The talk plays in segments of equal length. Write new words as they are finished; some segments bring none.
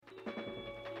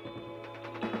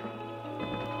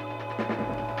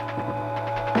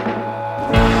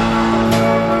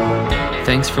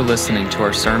Thanks for listening to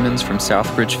our sermons from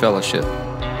Southbridge Fellowship.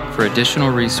 For additional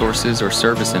resources or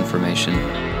service information,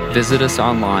 visit us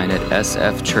online at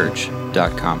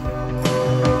sfchurch.com.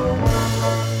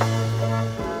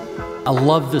 I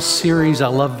love this series. I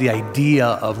love the idea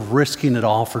of risking it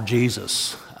all for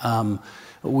Jesus.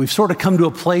 We've sort of come to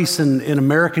a place in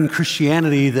American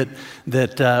Christianity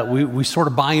that we sort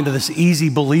of buy into this easy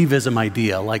believism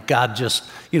idea, like God just,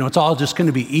 it's all just going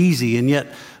to be easy. And yet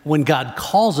when God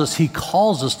calls us, he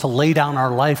calls us to lay down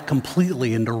our life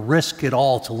completely and to risk it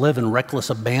all, to live in reckless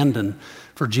abandon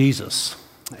for Jesus.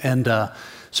 And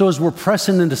so as we're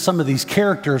pressing into some of these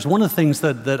characters, one of the things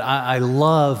that I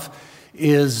love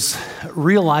is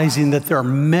realizing that there are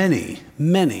many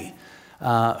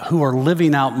who are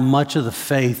living out much of the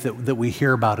faith that we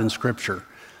hear about in Scripture.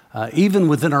 Even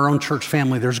within our own church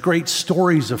family, there's great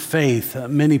stories of faith,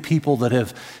 many people that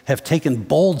have taken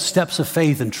bold steps of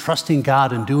faith and trusting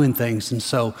God and doing things. And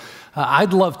so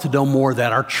I'd love to know more of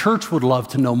that. Our church would love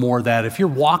to know more of that. If you're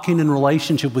walking in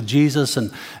relationship with Jesus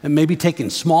and maybe taking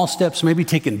small steps, maybe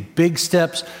taking big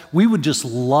steps, we would just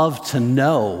love to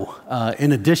know,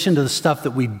 in addition to the stuff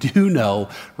that we do know,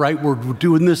 right? We're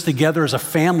doing this together as a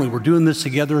family. We're doing this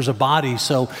together as a body.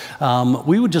 So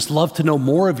we would just love to know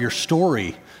more of your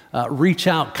story. Reach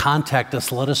out, contact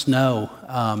us, let us know.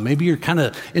 Maybe you're kind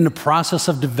of in the process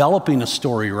of developing a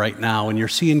story right now and you're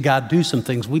seeing God do some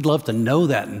things. We'd love to know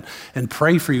that and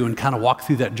pray for you and kind of walk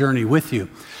through that journey with you.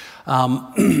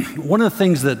 One of the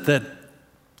things that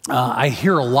I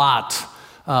hear a lot,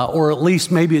 or at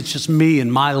least maybe it's just me in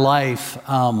my life,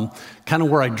 kind of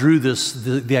where I drew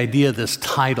the idea of this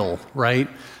title, right?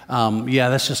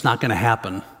 That's just not going to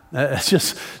happen. It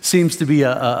just seems to be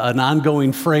an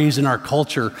ongoing phrase in our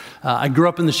culture. I grew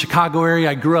up in the Chicago area.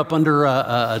 I grew up under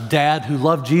a dad who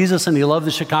loved Jesus and he loved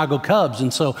the Chicago Cubs.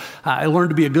 And so I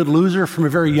learned to be a good loser from a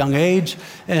very young age.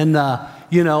 And,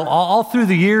 all through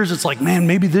the years, it's like, man,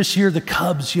 maybe this year the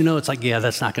Cubs, it's like,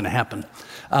 that's not going to happen.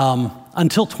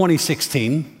 Until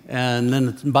 2016. And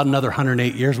then about another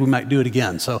 108 years, we might do it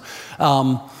again. So,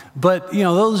 but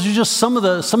those are just some of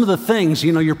the things.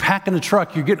 You're packing a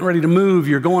truck, you're getting ready to move,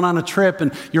 you're going on a trip,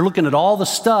 and you're looking at all the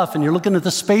stuff, and you're looking at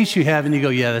the space you have, and you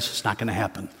go, that's just not going to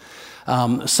happen.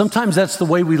 Sometimes that's the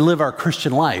way we live our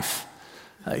Christian life.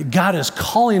 God is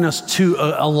calling us to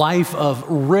a life of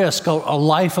risk, a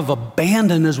life of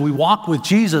abandon as we walk with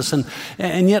Jesus,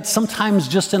 and yet sometimes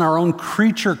just in our own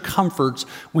creature comforts,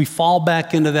 we fall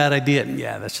back into that idea.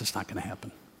 That's just not going to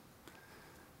happen.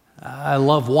 I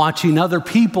love watching other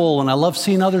people and I love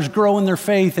seeing others grow in their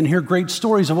faith and hear great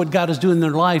stories of what God is doing in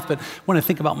their life. But when I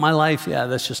think about my life,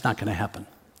 that's just not going to happen.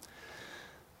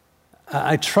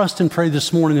 I trust and pray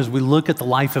this morning as we look at the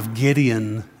life of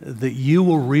Gideon that you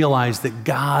will realize that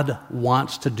God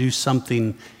wants to do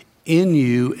something in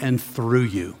you and through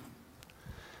you.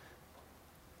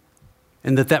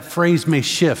 And that phrase may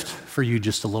shift for you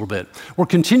just a little bit. We're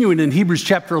continuing in Hebrews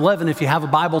chapter 11. If you have a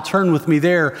Bible, turn with me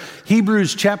there.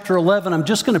 Hebrews chapter 11, I'm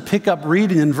just going to pick up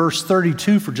reading in verse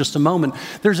 32 for just a moment.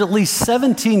 There's at least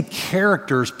 17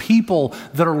 characters, people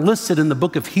that are listed in the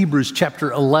book of Hebrews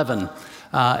chapter 11.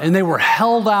 And they were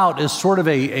held out as sort of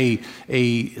a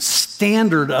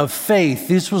standard of faith.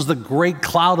 This was the great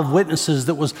cloud of witnesses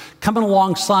that was coming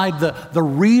alongside the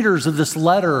readers of this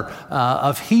letter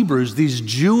of Hebrews, these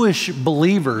Jewish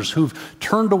believers who've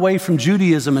turned away from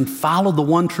Judaism and followed the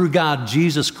one true God,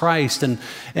 Jesus Christ.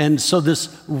 And so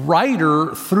this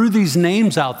writer threw these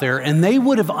names out there, and they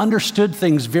would have understood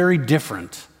things very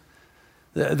different.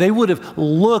 They would have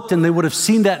looked and they would have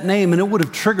seen that name, and it would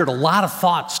have triggered a lot of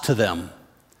thoughts to them.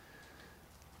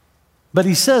 But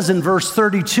he says in verse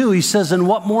 32, he says, "And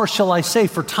what more shall I say?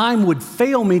 For time would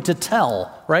fail me to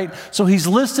tell," right? So he's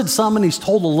listed some and he's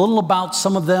told a little about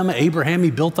some of them. Abraham,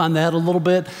 he built on that a little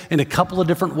bit in a couple of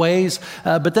different ways.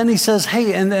 But then he says,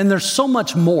 hey, and there's so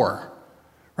much more.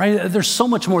 Right? There's so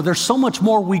much more. There's so much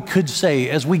more we could say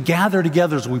as we gather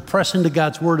together, as we press into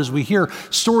God's word, as we hear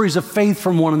stories of faith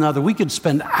from one another. We could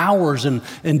spend hours and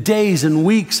days and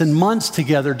weeks and months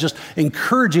together just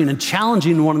encouraging and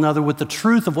challenging one another with the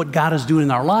truth of what God is doing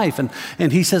in our life.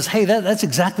 And he says, hey, that's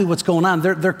exactly what's going on.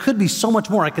 There could be so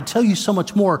much more. I could tell you so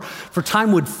much more, for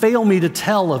time would fail me to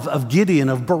tell of Gideon,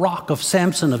 of Barak, of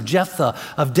Samson, of Jephthah,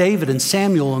 of David and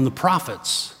Samuel and the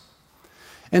prophets.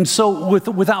 And so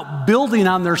without building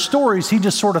on their stories, he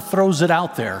just sort of throws it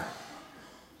out there.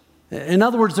 In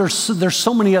other words, there's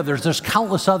so many others. There's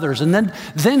countless others. And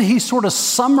then he sort of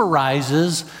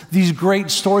summarizes these great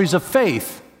stories of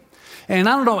faith. And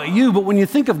I don't know about you, but when you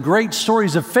think of great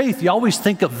stories of faith, you always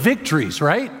think of victories,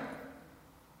 right?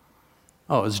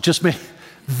 Oh, it's just me.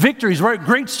 Victories, right?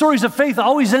 Great stories of faith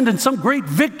always end in some great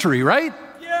victory, right?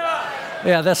 Yeah.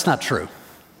 Yeah, that's not true.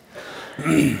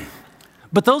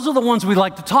 But those are the ones we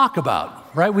like to talk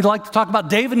about, right? We like to talk about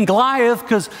David and Goliath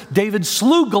because David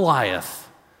slew Goliath.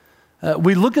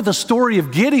 We look at the story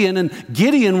of Gideon, and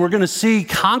Gideon, we're going to see,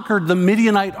 conquered the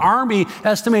Midianite army,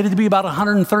 estimated to be about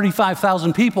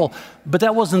 135,000 people. But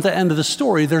that wasn't the end of the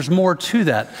story. There's more to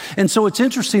that. And so it's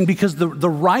interesting because the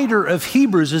writer of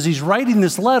Hebrews, as he's writing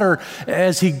this letter,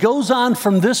 as he goes on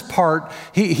from this part,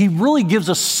 he really gives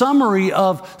a summary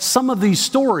of some of these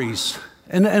stories.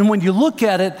 And when you look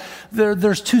at it,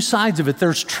 there's two sides of it.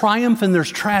 There's triumph and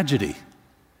there's tragedy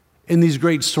in these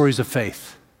great stories of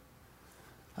faith.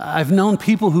 I've known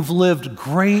people who've lived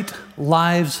great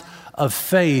lives of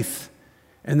faith,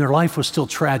 and their life was still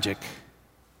tragic.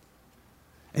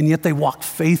 And yet they walked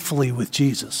faithfully with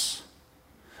Jesus.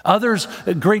 Others,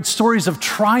 great stories of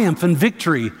triumph and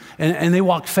victory, and they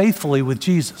walked faithfully with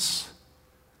Jesus.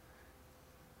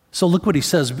 So look what he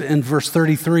says in verse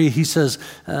 33. He says,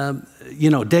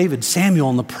 David,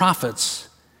 Samuel, and the prophets.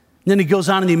 And then he goes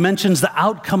on and he mentions the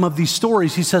outcome of these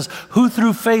stories. He says, who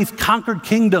through faith conquered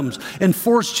kingdoms,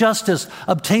 enforced justice,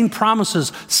 obtained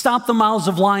promises, stopped the mouths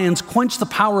of lions, quenched the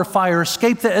power of fire,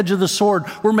 escaped the edge of the sword,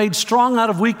 were made strong out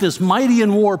of weakness, mighty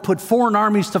in war, put foreign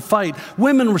armies to fight.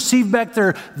 Women received back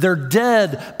their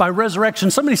dead by resurrection.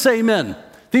 Somebody say amen.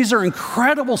 These are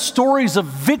incredible stories of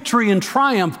victory and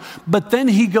triumph. But then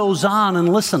he goes on and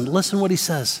listen what he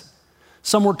says.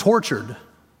 Some were tortured,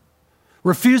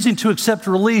 refusing to accept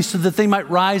release so that they might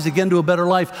rise again to a better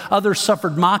life. Others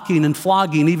suffered mocking and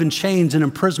flogging, even chains and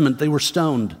imprisonment. They were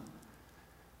stoned.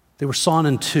 They were sawn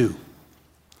in two.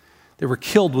 They were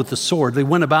killed with the sword. They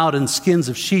went about in skins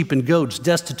of sheep and goats,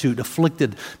 destitute,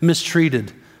 afflicted,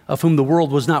 mistreated, of whom the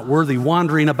world was not worthy,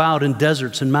 wandering about in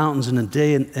deserts and mountains and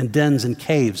in dens and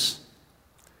caves.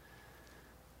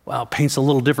 Wow, it paints a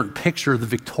little different picture of the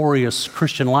victorious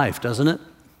Christian life, doesn't it?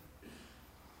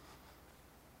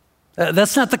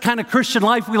 That's not the kind of Christian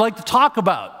life we like to talk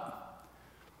about.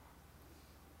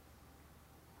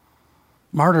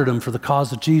 Martyrdom for the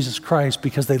cause of Jesus Christ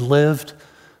because they lived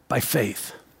by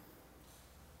faith.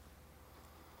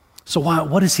 So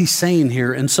what is he saying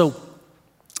here? And so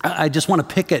I just want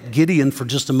to pick at Gideon for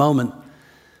just a moment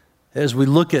as we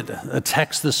look at a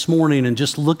text this morning and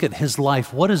just look at his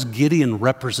life. What does Gideon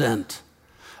represent?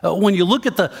 When you look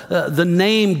at the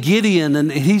name Gideon,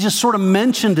 and he just sort of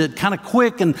mentioned it kind of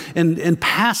quick and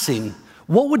passing,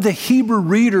 what would the Hebrew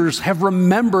readers have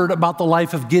remembered about the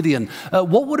life of Gideon?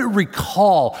 What would it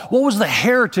recall? What was the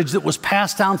heritage that was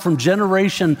passed down from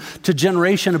generation to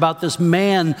generation about this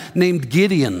man named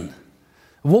Gideon?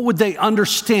 What would they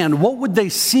understand? What would they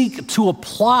seek to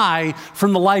apply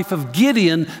from the life of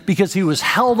Gideon because he was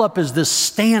held up as this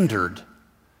standard?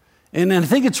 And I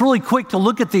think it's really quick to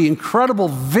look at the incredible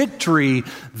victory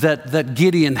that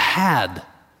Gideon had.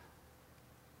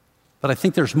 But I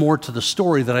think there's more to the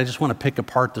story that I just want to pick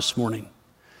apart this morning.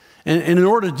 And in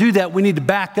order to do that, we need to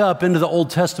back up into the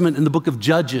Old Testament in the book of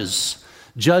Judges.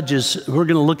 Judges, we're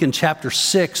going to look in chapter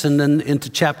 6 and then into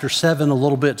chapter 7 a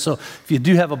little bit. So if you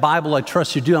do have a Bible, I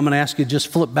trust you do, I'm going to ask you to just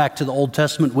flip back to the Old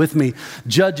Testament with me.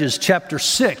 Judges chapter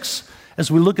 6. As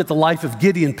we look at the life of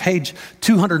Gideon, page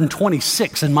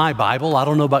 226 in my Bible. I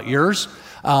don't know about yours,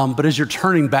 but as you're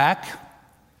turning back,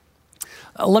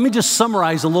 let me just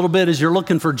summarize a little bit as you're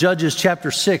looking for Judges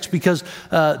chapter 6, because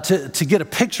to get a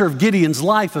picture of Gideon's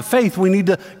life of faith, we need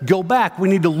to go back. We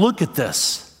need to look at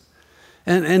this.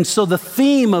 And so the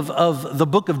theme of the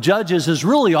book of Judges is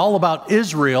really all about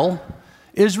Israel.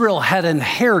 Israel had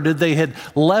inherited, they had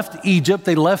left Egypt,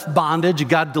 they left bondage,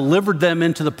 God delivered them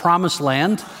into the promised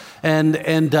land. And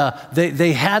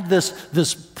they had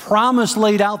this promise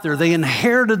laid out there. They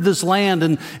inherited this land,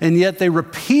 and yet they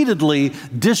repeatedly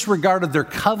disregarded their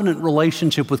covenant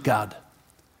relationship with God.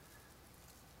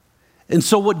 And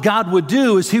so what God would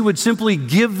do is he would simply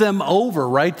give them over,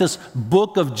 right? This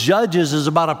book of Judges is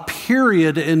about a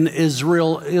period in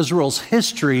Israel's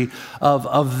history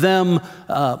of them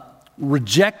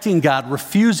rejecting God,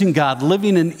 refusing God,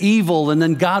 living in evil, and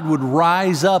then God would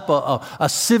rise up a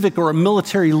civic or a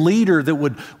military leader that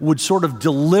would sort of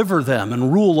deliver them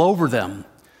and rule over them.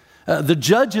 The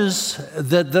judges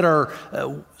that are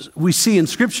we see in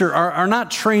Scripture are not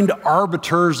trained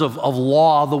arbiters of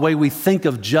law the way we think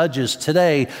of judges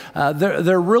today.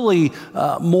 They're really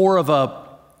more of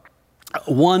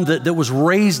one that was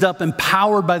raised up,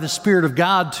 empowered by the Spirit of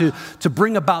God to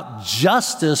bring about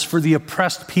justice for the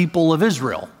oppressed people of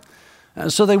Israel.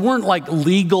 So they weren't like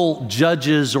legal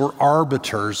judges or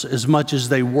arbiters as much as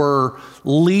they were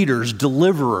leaders.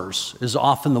 Deliverers is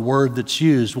often the word that's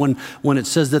used. When it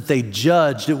says that they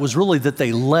judged, it was really that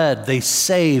they led, they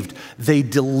saved, they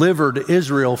delivered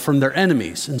Israel from their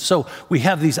enemies. And so we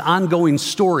have these ongoing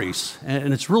stories,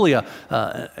 and it's really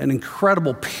an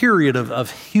incredible period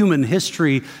of human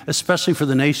history, especially for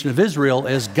the nation of Israel,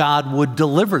 as God would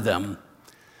deliver them.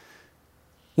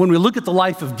 When we look at the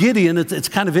life of Gideon, it's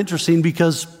kind of interesting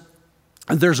because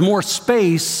there's more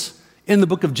space in the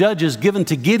book of Judges given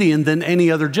to Gideon than any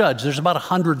other judge. There's about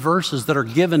 100 verses that are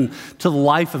given to the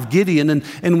life of Gideon,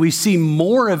 and we see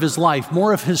more of his life,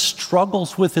 more of his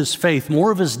struggles with his faith,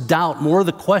 more of his doubt, more of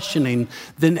the questioning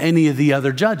than any of the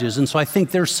other judges. And so I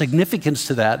think there's significance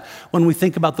to that when we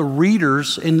think about the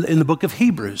readers in the book of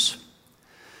Hebrews.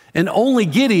 And only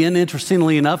Gideon,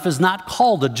 interestingly enough, is not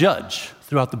called a judge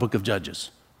throughout the book of Judges.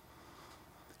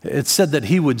 It's said that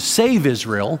he would save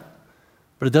Israel,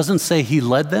 but it doesn't say he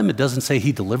led them. It doesn't say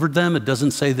he delivered them. It doesn't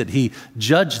say that he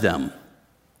judged them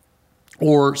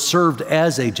or served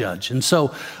as a judge. And so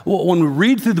when we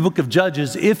read through the book of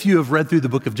Judges, if you have read through the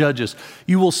book of Judges,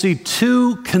 you will see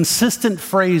two consistent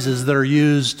phrases that are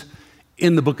used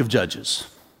in the book of Judges.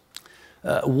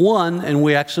 One, and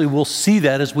we actually will see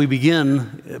that as we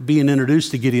begin being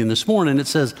introduced to Gideon this morning, it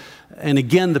says, "And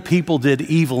again, the people did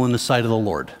evil in the sight of the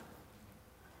Lord."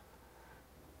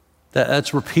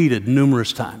 That's repeated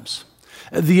numerous times.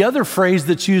 The other phrase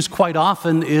that's used quite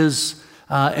often is,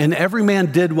 "And every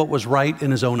man did what was right in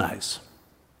his own eyes."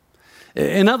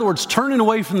 In other words, turning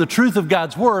away from the truth of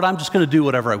God's word, I'm just going to do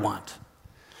whatever I want.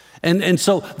 And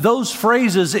so those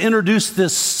phrases introduce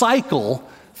this cycle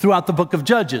throughout the book of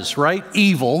Judges, right?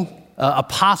 Evil,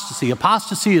 apostasy.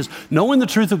 Apostasy is knowing the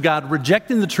truth of God,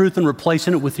 rejecting the truth, and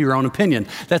replacing it with your own opinion.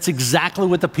 That's exactly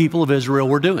what the people of Israel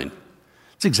were doing.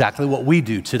 It's exactly what we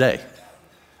do today.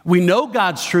 We know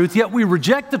God's truth, yet we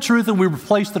reject the truth and we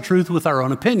replace the truth with our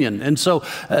own opinion. And so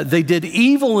they did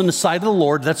evil in the sight of the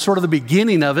Lord. That's sort of the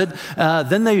beginning of it.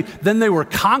 Then they were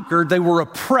conquered. They were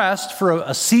oppressed for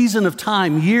a season of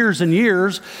time, years and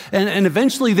years. And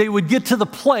eventually they would get to the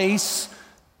place,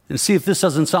 and see if this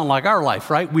doesn't sound like our life,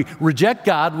 right? We reject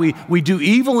God. We do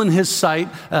evil in his sight.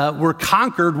 We're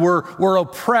conquered. We're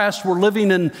oppressed. We're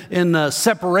living in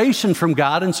separation from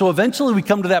God. And so eventually we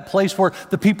come to that place where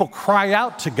the people cry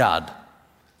out to God.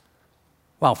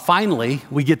 Well, finally,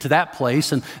 we get to that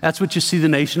place, and that's what you see the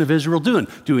nation of Israel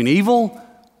doing evil,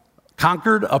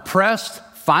 conquered, oppressed,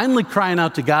 finally crying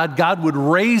out to God. God would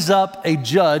raise up a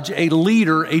judge, a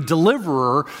leader, a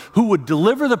deliverer who would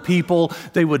deliver the people.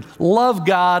 They would love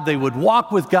God. They would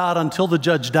walk with God until the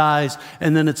judge dies,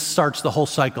 and then it starts the whole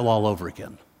cycle all over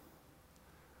again.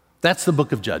 That's the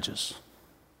book of Judges.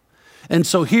 And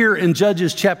so here in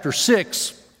Judges chapter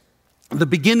 6, the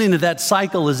beginning of that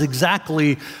cycle is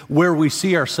exactly where we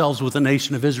see ourselves with the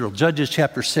nation of Israel. Judges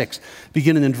chapter 6,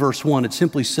 beginning in verse 1, it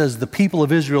simply says, "The people of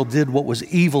Israel did what was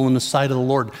evil in the sight of the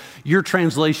Lord." Your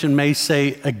translation may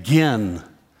say, "Again,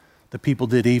 the people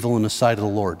did evil in the sight of the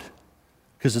Lord,"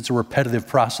 because it's a repetitive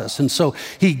process. And so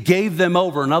he gave them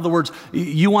over. In other words,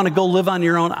 you want to go live on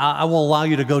your own? I will allow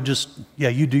you to go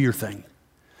you do your thing.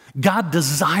 God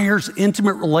desires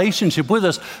intimate relationship with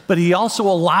us, but he also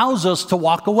allows us to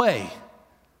walk away.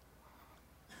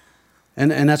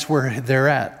 And that's where they're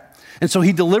at. And so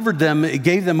he delivered them,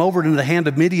 gave them over into the hand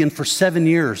of Midian for 7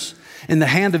 years. And the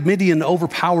hand of Midian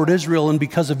overpowered Israel, and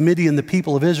because of Midian, the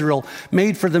people of Israel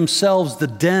made for themselves the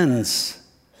dens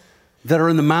that are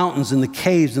in the mountains and the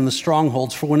caves and the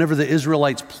strongholds. For whenever the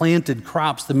Israelites planted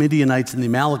crops, the Midianites and the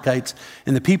Amalekites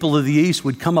and the people of the east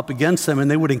would come up against them,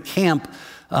 and they would encamp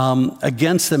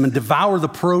against them and devour the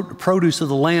produce of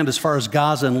the land as far as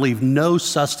Gaza, and leave no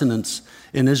sustenance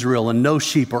in Israel, and no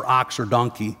sheep or ox or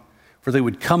donkey. For they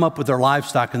would come up with their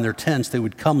livestock in their tents. They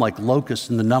would come like locusts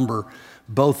in the number.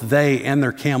 Both they and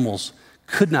their camels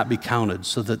could not be counted,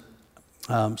 so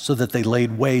that they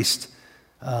laid waste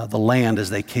the land as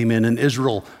they came in. And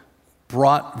Israel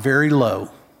brought very low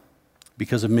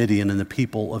because of Midian, and the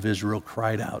people of Israel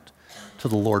cried out to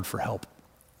the Lord for help.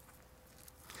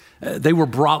 They were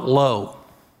brought low.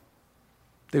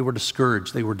 They were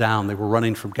discouraged. They were down. They were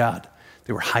running from God.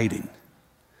 They were hiding.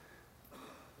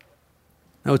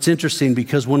 Now, it's interesting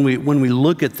because when we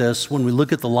look at this, when we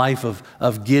look at the life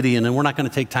of Gideon, and we're not going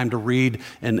to take time to read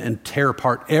and tear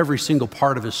apart every single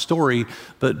part of his story,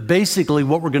 but basically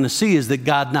what we're going to see is that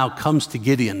God now comes to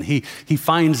Gideon. He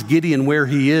finds Gideon where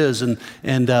he is, and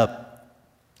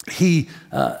he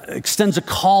extends a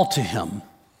call to him.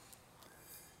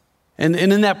 And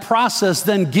in that process,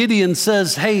 then Gideon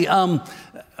says, hey,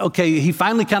 okay, he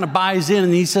finally kind of buys in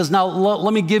and he says, now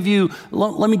let me give you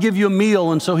a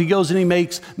meal. And so he goes and he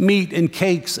makes meat and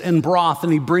cakes and broth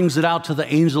and he brings it out to the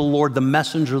angel of the Lord, the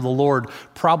messenger of the Lord,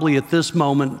 probably at this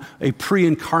moment, a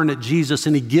pre-incarnate Jesus,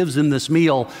 and he gives him this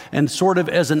meal. And sort of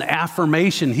as an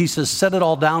affirmation, he says, set it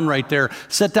all down right there.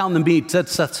 Set down the meat,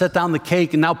 set down the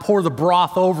cake, and now pour the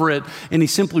broth over it. And he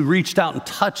simply reached out and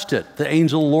touched it. The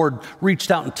angel of the Lord reached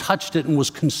out and touched it and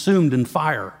was consumed in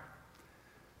fire.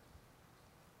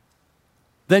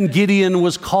 Then Gideon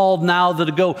was called now to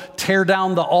go tear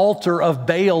down the altar of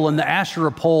Baal and the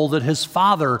Asherah pole that his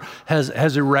father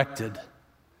has erected.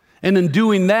 And in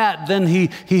doing that, then he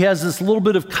has this little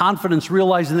bit of confidence,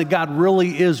 realizing that God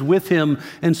really is with him.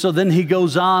 And so then he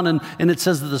goes on, and it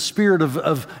says that the Spirit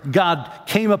of God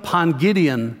came upon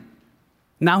Gideon.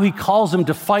 Now he calls him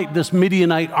to fight this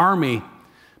Midianite army.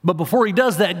 But before he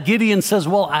does that, Gideon says,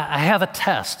 well, I have a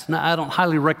test. Now, I don't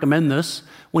highly recommend this.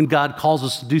 When God calls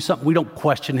us to do something, we don't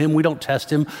question him, we don't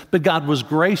test him. But God was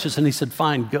gracious, and he said,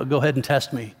 fine, go ahead and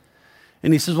test me.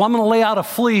 And he says, well, I'm going to lay out a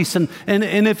fleece. And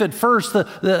if at first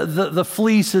the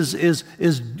fleece has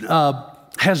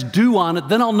dew on it,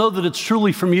 then I'll know that it's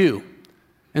truly from you.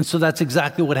 And so that's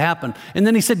exactly what happened. And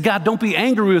then he said, God, don't be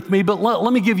angry with me, but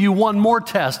let me give you one more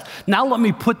test. Now let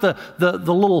me put the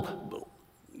little,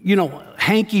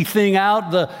 hanky thing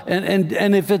out,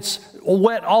 and if it's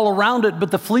wet all around it, but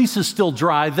the fleece is still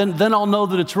dry, then I'll know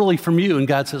that it's really from you. And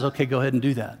God says, okay, go ahead and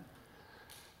do that.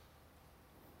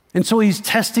 And so he's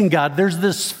testing God. There's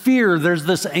this fear, there's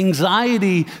this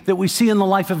anxiety that we see in the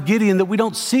life of Gideon that we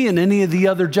don't see in any of the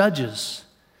other judges.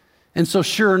 And so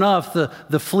sure enough,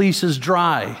 the fleece is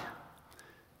dry.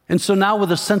 And so now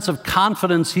with a sense of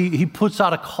confidence, he puts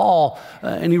out a call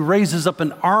and he raises up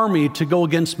an army to go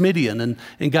against Midian.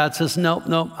 And God says,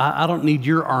 no, I don't need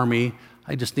your army.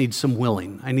 I just need some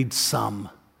willing. I need some.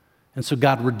 And so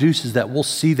God reduces that. We'll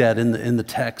see that in the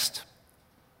text.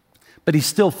 But he's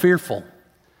still fearful.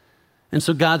 And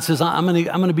so God says, I'm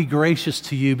going to be gracious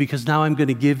to you because now I'm going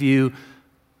to give you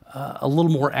a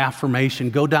little more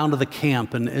affirmation. Go down to the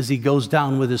camp. And as he goes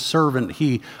down with his servant,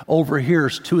 he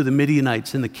overhears two of the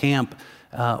Midianites in the camp.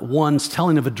 One's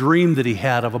telling of a dream that he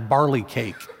had of a barley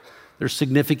cake. There's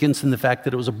significance in the fact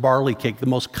that it was a barley cake, the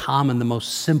most common, the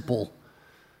most simple.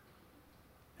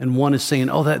 And one is saying,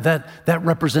 oh, that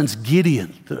represents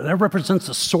Gideon. That represents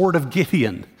the sword of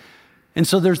Gideon. And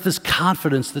so there's this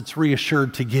confidence that's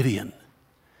reassured to Gideon.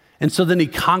 And so then he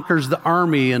conquers the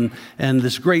army and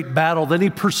this great battle. Then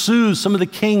he pursues some of the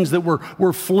kings that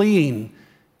were fleeing.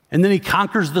 And then he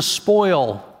conquers the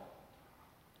spoil.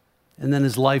 And then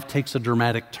his life takes a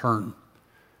dramatic turn.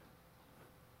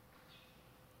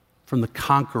 From the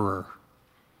conqueror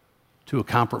to a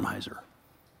compromiser.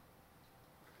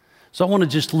 So I want to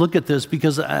just look at this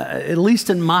because at least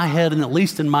in my head and at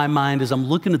least in my mind, as I'm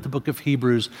looking at the book of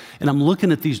Hebrews and I'm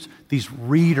looking at these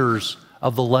readers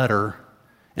of the letter,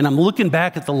 and I'm looking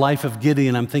back at the life of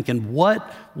Gideon, I'm thinking,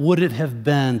 what would it have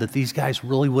been that these guys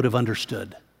really would have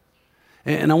understood?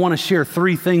 And I want to share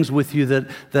three things with you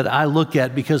that I look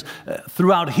at because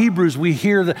throughout Hebrews we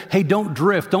hear that, hey, don't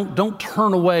drift, don't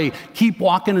turn away, keep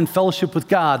walking in fellowship with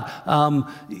God.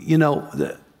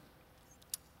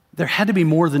 There had to be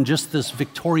more than just this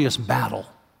victorious battle.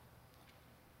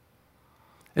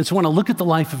 And so when I look at the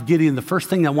life of Gideon, the first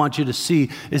thing I want you to see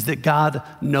is that God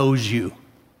knows you.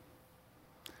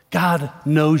 God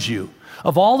knows you.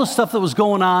 Of all the stuff that was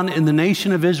going on in the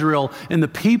nation of Israel and the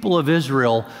people of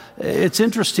Israel, it's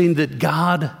interesting that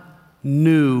God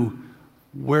knew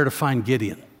where to find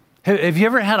Gideon. Have you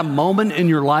ever had a moment in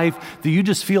your life that you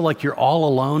just feel like you're all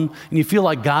alone and you feel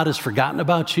like God has forgotten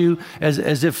about you,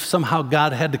 as if somehow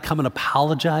God had to come and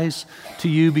apologize to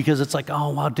you because it's like, oh,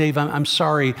 wow, Dave, I'm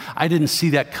sorry. I didn't see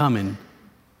that coming.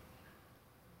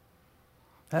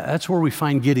 That's where we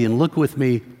find Gideon. Look with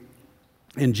me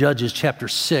in Judges chapter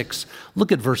 6.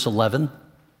 Look at verse 11.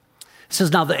 It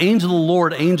says, now the angel of the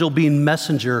Lord, angel being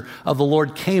messenger of the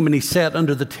Lord, came and he sat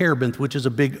under the terebinth, which is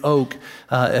a big oak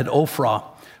at Ophrah,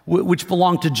 which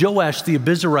belonged to Joash the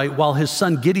Abizarite, while his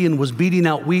son Gideon was beating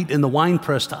out wheat in the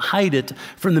winepress to hide it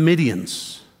from the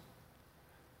Midians.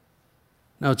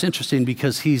 Now it's interesting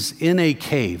because he's in a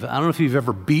cave. I don't know if you've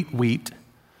ever beat wheat.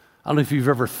 I don't know if you've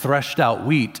ever threshed out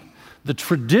wheat. The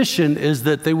tradition is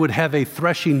that they would have a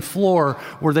threshing floor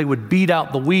where they would beat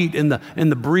out the wheat and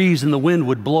the breeze and the wind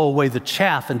would blow away the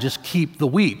chaff and just keep the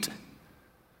wheat.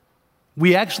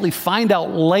 We actually find out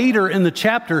later in the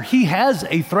chapter he has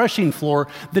a threshing floor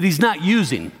that he's not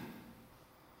using.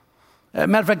 As a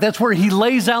matter of fact, that's where he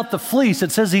lays out the fleece.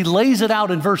 It says he lays it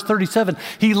out in verse 37.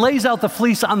 He lays out the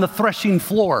fleece on the threshing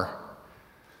floor.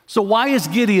 So why is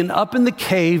Gideon up in the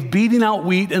cave beating out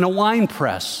wheat in a wine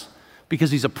press? Because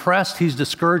he's oppressed, he's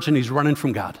discouraged, and he's running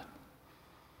from God.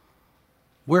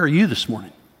 Where are you this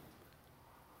morning?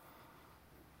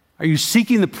 Are you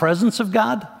seeking the presence of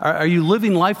God? Are you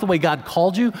living life the way God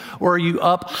called you? Or are you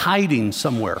up hiding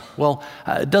somewhere? Well,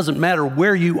 it doesn't matter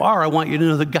where you are. I want you to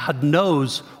know that God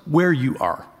knows where you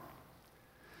are.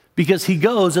 Because he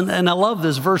goes, and I love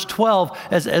this, verse 12,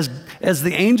 as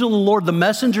the angel of the Lord, the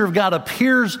messenger of God,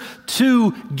 appears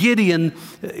to Gideon,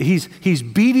 he's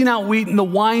beating out wheat in the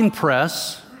wine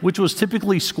press, which was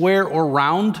typically square or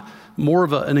round, more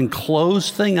of an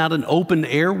enclosed thing, not an open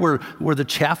air where the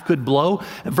chaff could blow.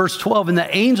 Verse 12, and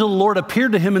the angel of the Lord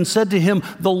appeared to him and said to him,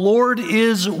 "The Lord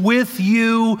is with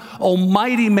you, O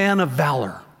mighty man of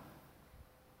valor."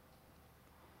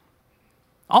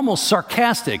 Almost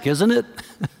sarcastic, isn't it?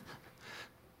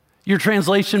 Your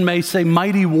translation may say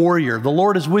mighty warrior. The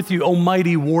Lord is with you, O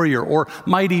mighty warrior, or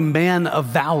mighty man of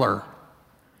valor.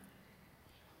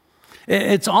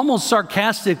 It's almost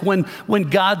sarcastic when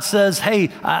God says,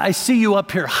 hey, I see you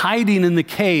up here hiding in the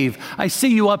cave. I see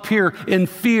you up here in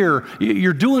fear.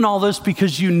 You're doing all this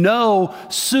because you know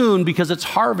soon, because it's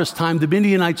harvest time, the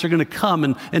Midianites are going to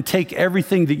come and take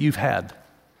everything that you've had.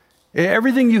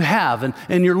 Everything you have,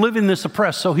 and you're living this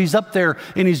oppressed. So he's up there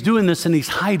and he's doing this and he's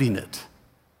hiding it.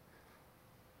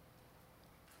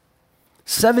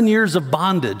 7 years of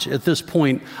bondage at this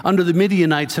point under the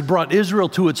Midianites had brought Israel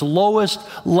to its lowest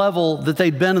level that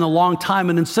they'd been in a long time.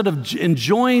 And instead of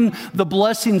enjoying the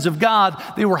blessings of God,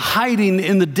 they were hiding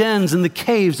in the dens, in the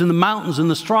caves, in the mountains, in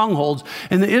the strongholds.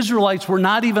 And the Israelites were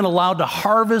not even allowed to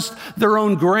harvest their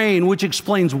own grain, which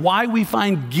explains why we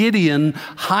find Gideon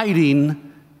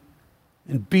hiding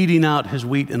and beating out his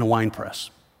wheat in a wine press.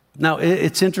 Now,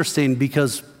 it's interesting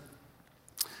because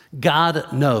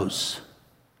God knows.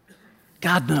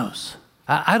 God knows.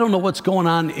 I don't know what's going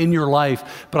on in your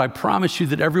life, but I promise you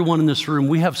that everyone in this room,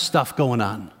 we have stuff going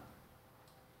on.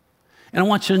 And I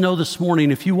want you to know this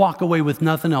morning, if you walk away with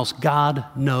nothing else, God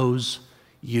knows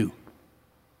you.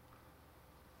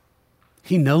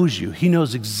 He knows you. He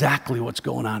knows exactly what's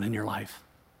going on in your life.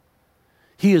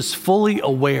 He is fully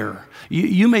aware.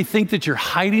 You may think that you're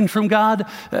hiding from God.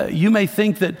 You may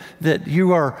think that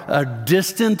you are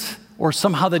distant, or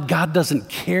somehow that God doesn't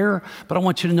care, but I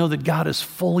want you to know that God is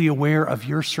fully aware of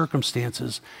your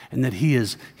circumstances and that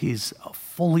He's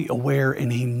fully aware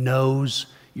and He knows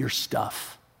your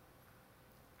stuff.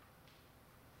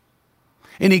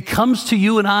 And He comes to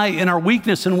you and I in our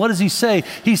weakness, and what does He say?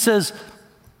 He says,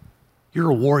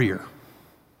 "You're a warrior.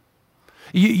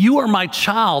 You are my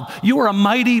child. You are a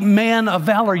mighty man of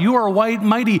valor. You are a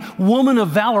mighty woman of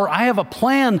valor. I have a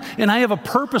plan and I have a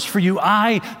purpose for you.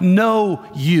 I know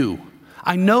you.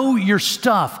 I know your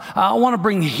stuff. I want to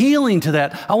bring healing to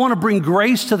that. I want to bring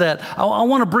grace to that. I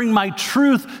want to bring my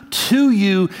truth to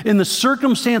you in the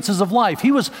circumstances of life."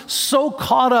 He was so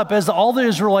caught up, as all the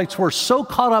Israelites were, so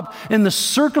caught up in the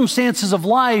circumstances of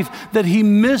life that he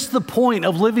missed the point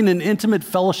of living in intimate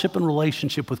fellowship and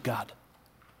relationship with God.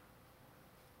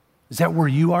 Is that where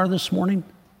you are this morning?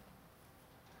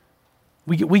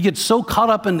 We get so caught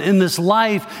up in this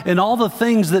life and all the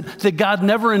things that God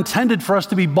never intended for us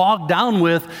to be bogged down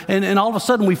with, and all of a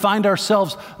sudden we find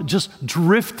ourselves just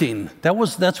drifting.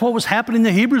 That's what was happening in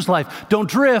the Hebrews' life. Don't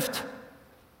drift.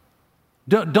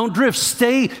 Don't drift.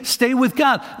 Stay with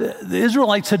God. The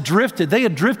Israelites had drifted. They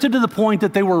had drifted to the point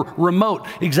that they were remote.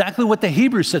 Exactly what the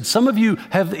Hebrews said. Some of you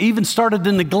have even started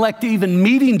to neglect even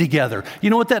meeting together.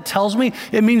 You know what that tells me?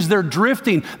 It means they're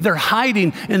drifting. They're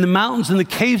hiding in the mountains, in the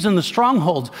caves, in the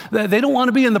strongholds. They don't want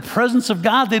to be in the presence of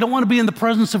God. They don't want to be in the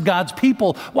presence of God's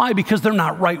people. Why? Because they're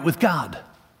not right with God.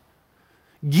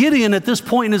 Gideon at this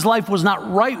point in his life was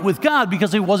not right with God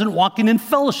because he wasn't walking in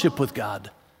fellowship with God.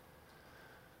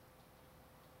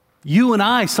 You and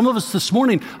I, some of us this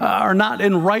morning, are not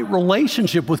in right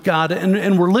relationship with God,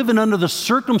 and we're living under the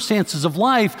circumstances of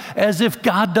life as if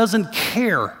God doesn't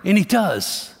care, and He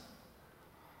does.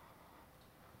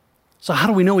 So how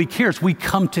do we know He cares? We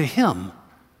come to Him.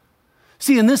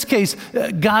 See, in this case,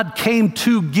 God came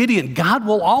to Gideon. God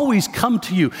will always come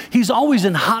to you. He's always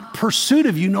in hot pursuit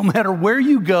of you, no matter where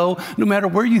you go, no matter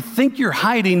where you think you're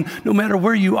hiding, no matter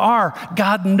where you are.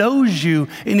 God knows you,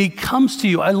 and He comes to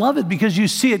you. I love it because you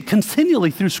see it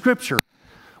continually through Scripture.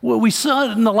 Well, we saw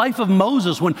it in the life of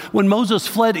Moses. When Moses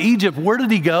fled Egypt, where did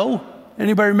he go?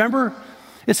 Anybody remember?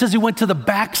 It says he went to the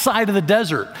backside of the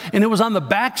desert, and it was on the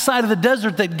backside of the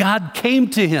desert that God came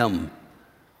to him.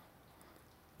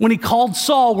 When He called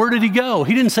Saul, where did he go?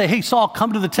 He didn't say, "Hey, Saul,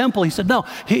 come to the temple." He said, no,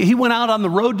 he went out on the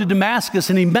road to Damascus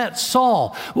and he met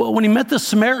Saul. Well, when he met the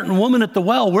Samaritan woman at the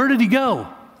well, where did he go?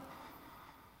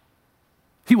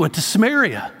 He went to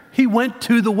Samaria. He went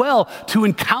to the well to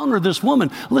encounter this woman.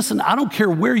 Listen, I don't care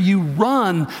where you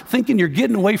run thinking you're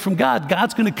getting away from God.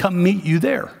 God's going to come meet you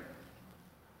there.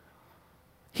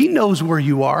 He knows where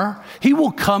you are. He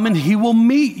will come and he will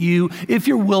meet you if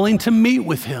you're willing to meet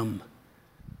with him.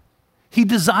 He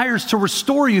desires to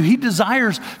restore you. He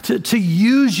desires to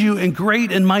use you in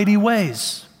great and mighty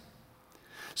ways.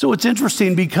 So it's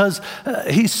interesting because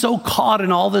he's so caught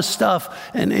in all this stuff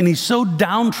and he's so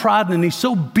downtrodden and he's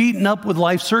so beaten up with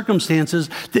life circumstances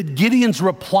that Gideon's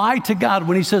reply to God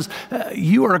when he says,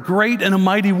 you are a great and a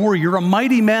mighty warrior, you're a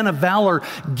mighty man of valor,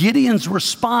 Gideon's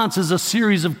response is a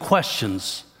series of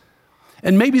questions.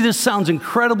 And maybe this sounds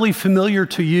incredibly familiar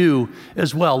to you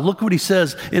as well. Look what he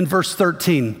says in verse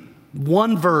 13.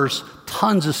 One verse,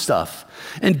 tons of stuff.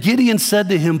 And Gideon said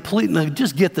to him, please,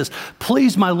 just get this,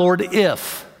 please, my Lord,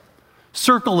 if,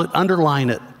 circle it, underline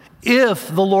it, if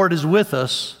the Lord is with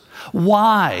us,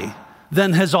 why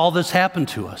then has all this happened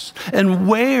to us? And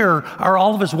where are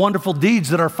all of his wonderful deeds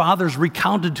that our fathers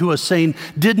recounted to us, saying,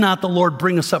 did not the Lord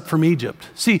bring us up from Egypt?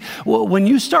 See, when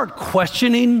you start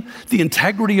questioning the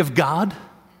integrity of God,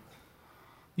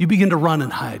 you begin to run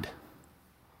and hide.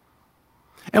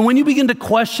 And when you begin to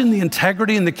question the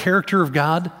integrity and the character of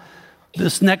God,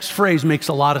 this next phrase makes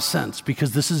a lot of sense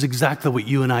because this is exactly what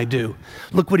you and I do.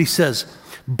 Look what he says.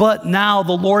 But now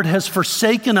the Lord has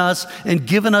forsaken us and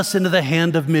given us into the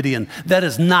hand of Midian. That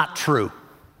is not true.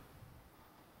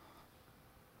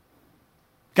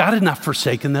 God had not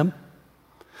forsaken them.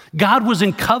 God was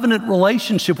in covenant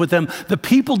relationship with them. The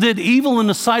people did evil in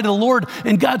the sight of the Lord,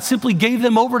 and God simply gave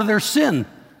them over to their sin.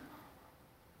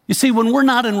 You see, when we're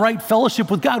not in right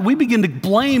fellowship with God, we begin to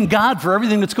blame God for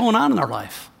everything that's going on in our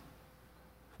life.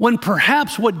 When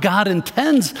perhaps what God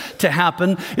intends to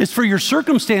happen is for your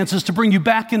circumstances to bring you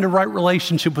back into right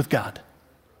relationship with God.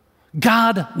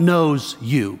 God knows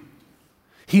you.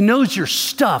 He knows your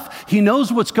stuff. He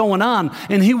knows what's going on,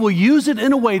 and he will use it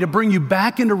in a way to bring you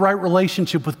back into right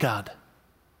relationship with God.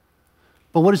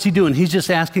 But what is he doing? He's just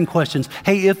asking questions.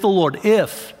 Hey, if the Lord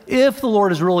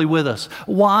is really with us,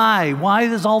 why? Why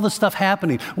is all this stuff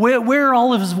happening? Where are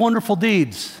all of his wonderful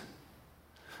deeds?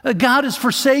 God has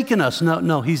forsaken us.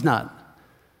 No, he's not.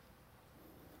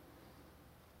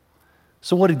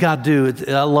 So what did God do?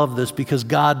 I love this because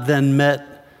God then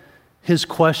met his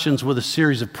questions with a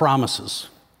series of promises.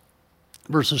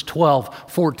 Verses 12,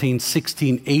 14,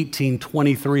 16, 18,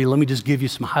 23. Let me just give you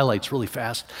some highlights really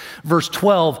fast. Verse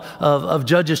 12 of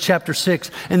Judges chapter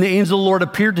 6. And the angel of the Lord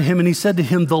appeared to him and he said to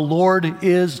him, the Lord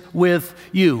is with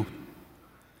you.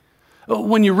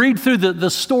 When you read through the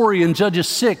story in Judges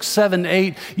 6, 7,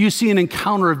 8, you see an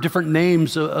encounter of different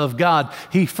names of God.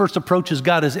 He first approaches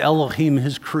God as Elohim,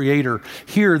 his creator.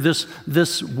 Here,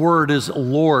 this word is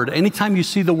Lord. Anytime you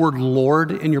see the word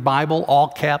Lord in your Bible, all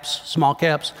caps, small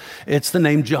caps, it's the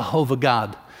name Jehovah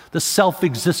God, the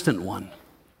self-existent one.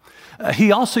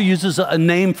 He also uses a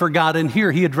name for God in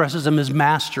here. He addresses him as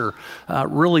master,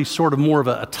 really sort of more of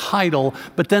a title.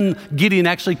 But then Gideon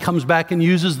actually comes back and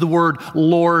uses the word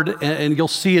Lord, and you'll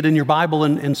see it in your Bible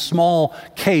in small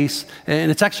case. And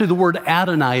it's actually the word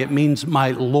Adonai. It means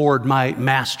my Lord, my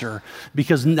master,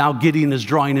 because now Gideon is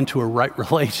drawing into a right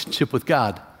relationship with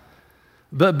God.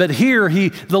 But here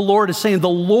the Lord is saying, the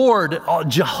Lord,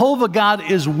 Jehovah God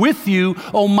is with you,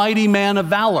 O mighty man of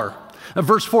valor.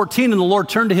 Verse 14, and the Lord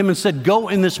turned to him and said, go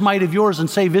in this might of yours and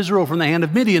save Israel from the hand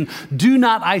of Midian. Do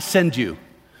not I send you?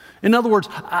 In other words,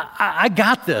 I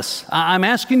got this. I'm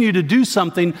asking you to do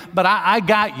something, but I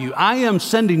got you. I am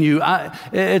sending you.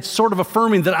 It's sort of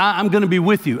affirming that I'm going to be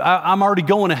with you. I'm already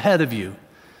going ahead of you.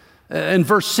 In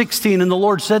verse 16, and the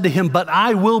Lord said to him, but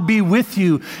I will be with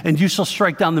you, and you shall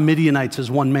strike down the Midianites as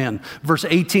one man. Verse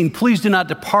 18, please do not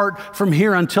depart from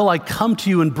here until I come to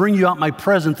you and bring you out my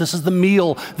present. This is the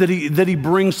meal that he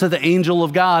brings to the angel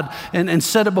of God and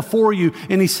set it before you.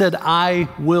 And he said, I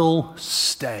will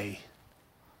stay.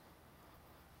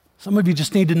 Some of you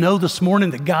just need to know this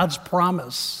morning that God's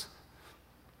promise,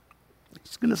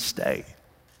 he's going to stay.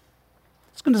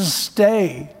 He's going to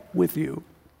stay with you.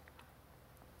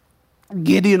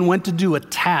 Gideon went to do a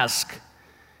task,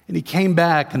 and he came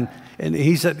back, and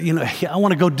he said, I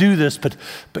want to go do this, but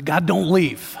God, don't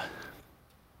leave.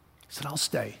 He said, I'll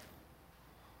stay.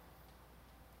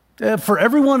 For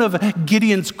every one of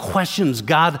Gideon's questions,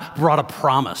 God brought a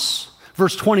promise.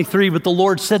 Verse 23, but the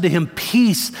Lord said to him,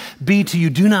 peace be to you,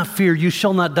 do not fear, you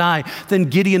shall not die. Then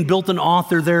Gideon built an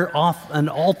altar there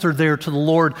to the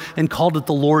Lord and called it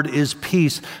the Lord is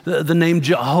peace. The name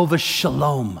Jehovah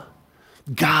Shalom.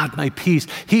 God, my peace.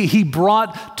 He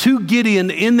brought to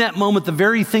Gideon in that moment the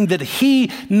very thing that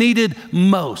he needed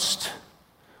most.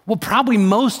 What probably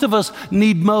most of us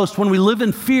need most when we live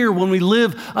in fear, when we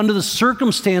live under the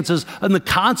circumstances and the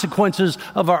consequences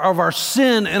of our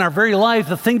sin in our very life,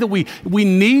 the thing that we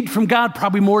need from God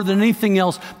probably more than anything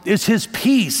else is His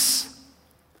peace.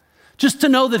 Just to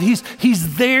know that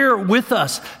He's there with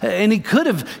us. And He could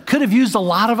have used a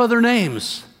lot of other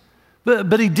names,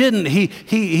 but He didn't.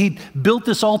 He built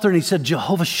this altar and He said,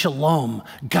 Jehovah Shalom,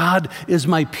 God is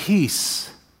my peace.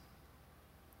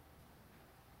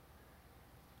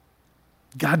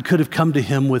 God could have come to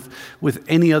him with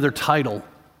any other title.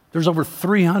 There's over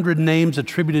 300 names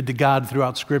attributed to God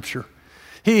throughout Scripture.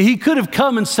 He could have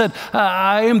come and said,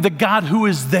 I am the God who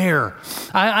is there.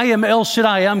 I am El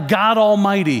Shaddai. I'm God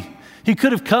Almighty. He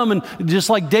could have come and just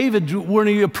like David when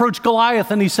he approached Goliath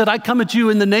and he said, I come at you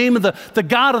in the name of the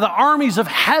God of the armies of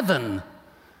heaven.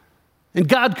 And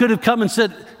God could have come and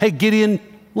said, hey, Gideon,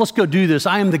 let's go do this.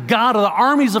 I am the God of the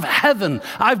armies of heaven.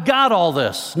 I've got all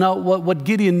this. No, what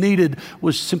Gideon needed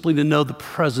was simply to know the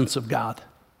presence of God.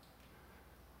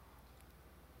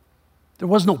 There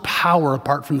was no power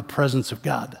apart from the presence of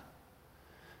God.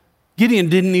 Gideon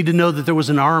didn't need to know that there was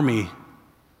an army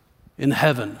in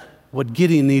heaven. What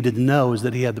Gideon needed to know is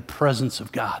that he had the presence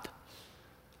of God.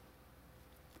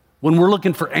 When we're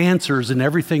looking for answers and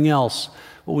everything else,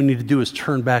 what we need to do is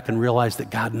turn back and realize that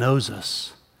God knows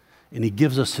us. And He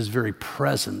gives us His very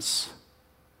presence.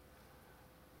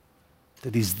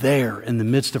 That He's there in the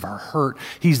midst of our hurt.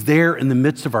 He's there in the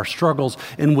midst of our struggles.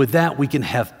 And with that, we can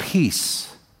have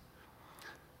peace.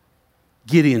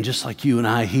 Gideon, just like you and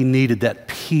I, he needed that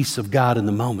peace of God in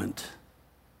the moment.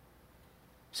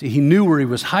 See, he knew where he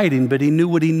was hiding, but he knew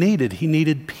what he needed. He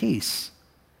needed peace.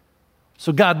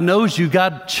 So God knows you.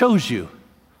 God chose you.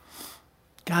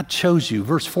 God chose you.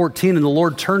 Verse 14, and the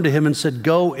Lord turned to him and said,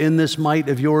 go in this might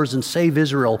of yours and save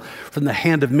Israel from the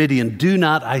hand of Midian. Do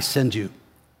not I send you.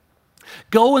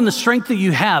 Go in the strength that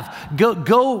you have.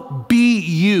 Go be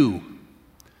you.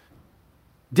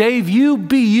 Dave, you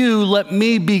be you, let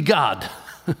me be God.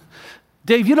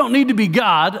 Dave, you don't need to be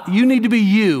God. You need to be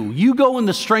you. You go in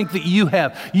the strength that you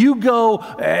have. You go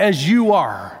as you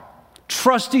are,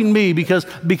 trusting me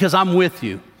because I'm with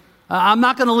you. I'm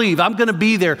not going to leave. I'm going to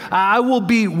be there. I will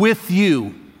be with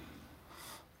you.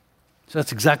 So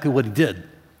that's exactly what he did.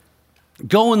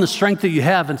 Go in the strength that you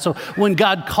have. And so when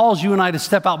God calls you and I to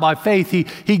step out by faith,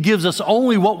 he gives us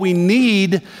only what we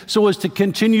need so as to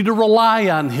continue to rely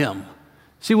on Him.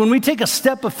 See, when we take a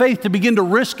step of faith to begin to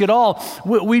risk it all,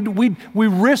 we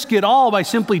risk it all by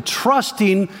simply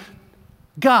trusting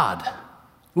God.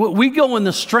 We go in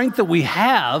the strength that we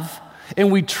have,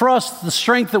 and we trust the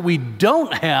strength that we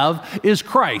don't have is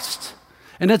Christ.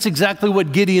 And that's exactly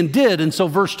what Gideon did. And so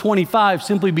verse 25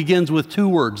 simply begins with two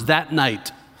words, that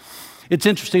night. It's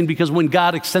interesting because when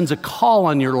God extends a call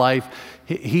on your life,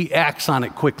 He acts on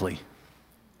it quickly.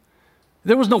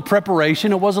 There was no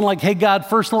preparation. It wasn't like, hey, God,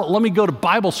 first let me go to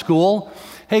Bible school.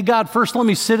 Hey, God, first let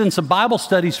me sit in some Bible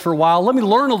studies for a while. Let me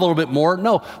learn a little bit more.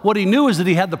 No, what he knew is that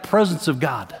he had the presence of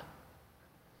God.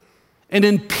 And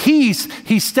in peace,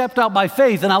 he stepped out by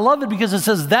faith. And I love it because it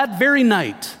says that very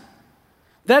night,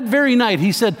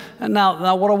 he said,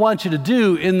 now what I want you to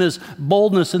do in this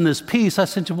boldness, in this peace, I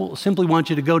simply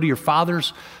want you to go to your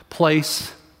father's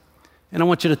place, and I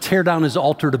want you to tear down his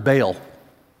altar to Baal.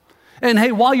 And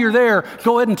hey, while you're there,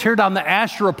 go ahead and tear down the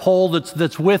Asherah pole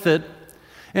that's with it.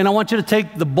 And I want you to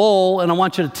take the bull and I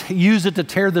want you to use it to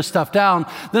tear this stuff down.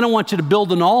 Then I want you to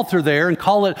build an altar there and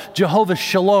call it Jehovah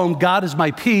Shalom, God is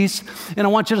my peace. And I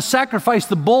want you to sacrifice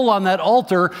the bull on that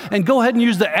altar and go ahead and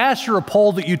use the Asherah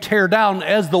pole that you tear down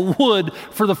as the wood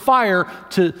for the fire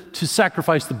to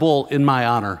sacrifice the bull in my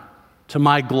honor, to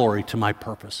my glory, to my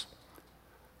purpose.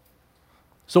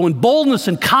 So in boldness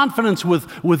and confidence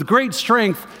with great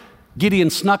strength, Gideon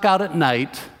snuck out at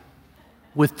night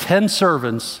with 10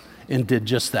 servants and did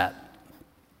just that.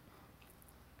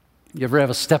 You ever have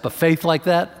a step of faith like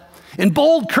that? In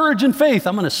bold courage and faith,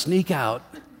 I'm going to sneak out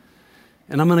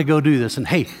and I'm going to go do this. And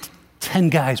hey, 10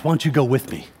 guys, why don't you go with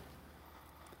me?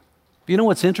 You know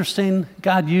what's interesting?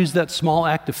 God used that small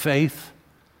act of faith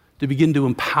to begin to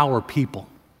empower people.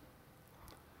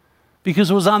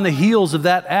 Because it was on the heels of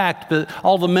that act that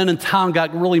all the men in town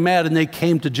got really mad and they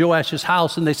came to Joash's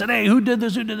house and they said, hey, who did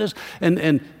this?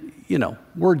 And you know,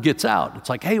 word gets out. It's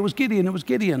like, hey, it was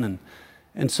Gideon.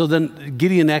 And so then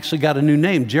Gideon actually got a new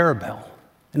name, Jerubbaal.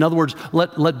 In other words,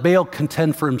 let Baal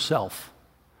contend for himself.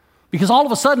 Because all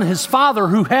of a sudden his father,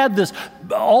 who had this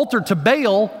altar to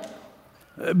Baal,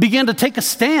 began to take a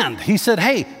stand. He said,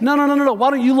 hey, no. Why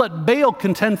don't you let Baal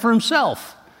contend for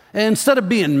himself? And instead of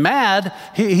being mad,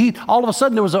 he all of a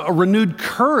sudden there was a renewed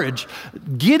courage.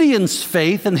 Gideon's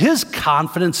faith and his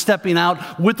confidence stepping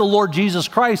out with the Lord Jesus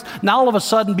Christ now all of a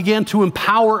sudden began to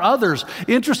empower others.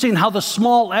 Interesting how the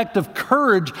small act of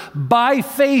courage by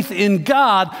faith in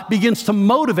God begins to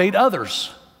motivate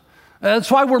others.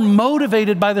 That's why we're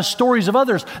motivated by the stories of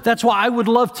others. That's why I would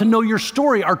love to know your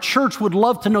story. Our church would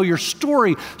love to know your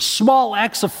story. Small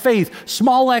acts of faith,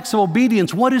 small acts of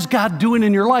obedience. What is God doing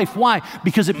in your life? Why?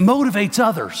 Because it motivates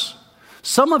others.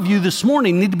 Some of you this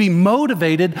morning need to be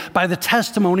motivated by the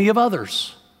testimony of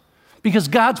others. Because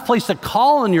God's placed a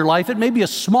call in your life. It may be a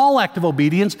small act of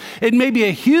obedience. It may be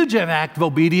a huge act of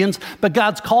obedience, but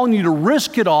God's calling you to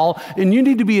risk it all, and you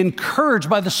need to be encouraged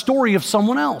by the story of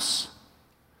someone else.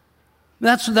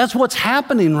 That's what's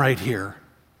happening right here.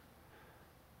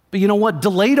 But you know what?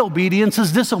 Delayed obedience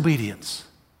is disobedience.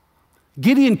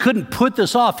 Gideon couldn't put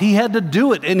this off. He had to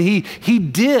do it, and he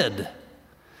did.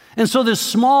 And so this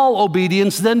small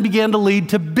obedience then began to lead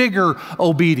to bigger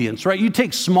obedience, right? You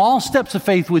take small steps of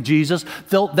faith with Jesus,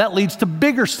 that leads to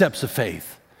bigger steps of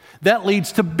faith. That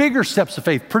leads to bigger steps of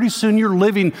faith. Pretty soon you're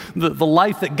living the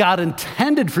life that God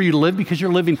intended for you to live because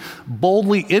you're living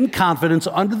boldly in confidence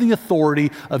under the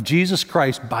authority of Jesus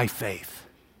Christ by faith.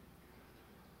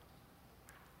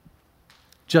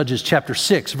 Judges chapter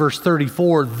 6, verse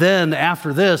 34, then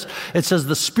after this, it says,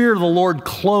 the Spirit of the Lord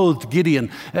clothed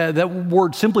Gideon. That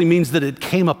word simply means that it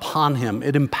came upon him,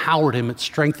 it empowered him, it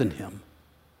strengthened him.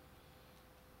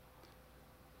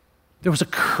 There was a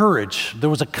courage, there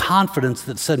was a confidence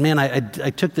that said, man, I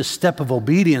took this step of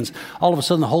obedience. All of a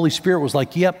sudden the Holy Spirit was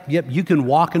like, yep, you can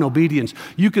walk in obedience.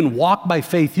 You can walk by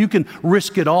faith. You can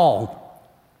risk it all.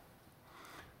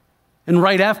 And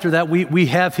right after that, we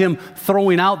have him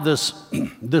throwing out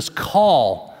this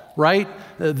call, right?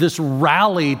 This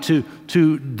rally to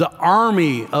the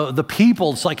army, the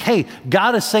people. It's like, hey,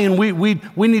 God is saying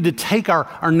we need to take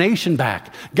our nation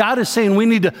back. God is saying we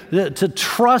need to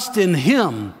trust in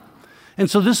him. And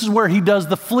so this is where he does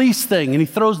the fleece thing, and he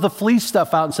throws the fleece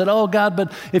stuff out and said, oh God,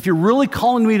 but if you're really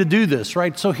calling me to do this,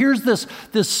 right? So here's this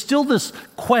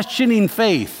questioning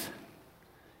faith.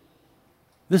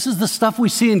 This is the stuff we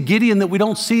see in Gideon that we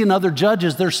don't see in other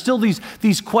judges. There's still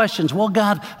these questions. Well,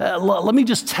 God, let me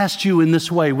just test you in this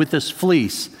way with this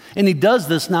fleece. And he does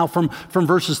this now from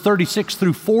verses 36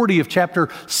 through 40 of chapter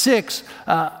 6,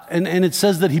 and it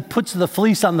says that he puts the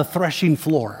fleece on the threshing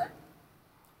floor.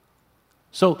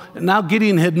 So now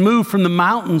Gideon had moved from the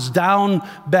mountains down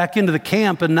back into the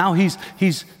camp, and now he's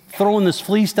throwing this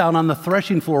fleece down on the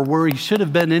threshing floor where he should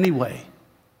have been anyway.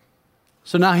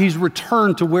 So now he's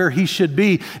returned to where he should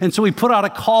be. And so he put out a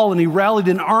call and he rallied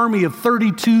an army of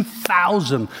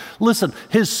 32,000. Listen,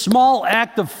 his small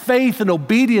act of faith and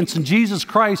obedience in Jesus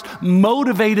Christ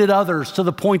motivated others to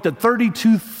the point that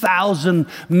 32,000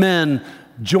 men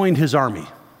joined his army.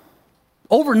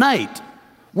 Overnight,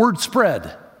 word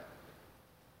spread.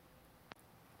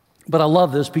 But I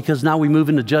love this because now we move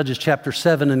into Judges chapter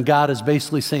 7, and God is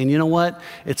basically saying, you know what?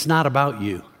 It's not about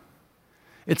you.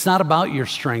 It's not about your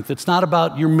strength. It's not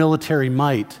about your military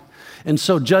might. And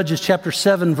so Judges chapter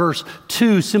 7, verse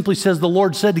 2 simply says, the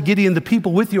Lord said to Gideon, the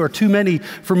people with you are too many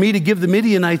for me to give the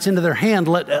Midianites into their hand,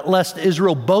 lest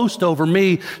Israel boast over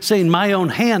me, saying, my own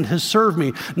hand has served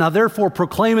me. Now therefore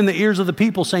proclaim in the ears of the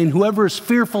people, saying, whoever is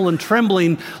fearful and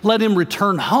trembling, let him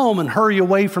return home and hurry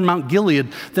away from Mount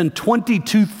Gilead. Then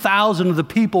 22,000 of the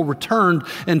people returned,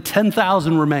 and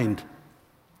 10,000 remained.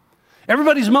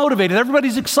 Everybody's motivated.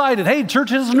 Everybody's excited. Hey,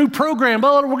 church has a new program.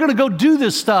 Well, we're going to go do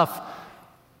this stuff.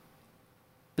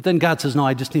 But then God says, no,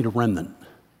 I just need a remnant.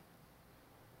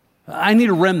 I need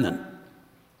a remnant.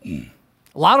 A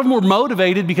lot of them were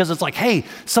motivated because it's like, hey,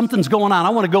 something's going on. I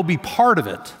want to go be part of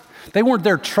it. They weren't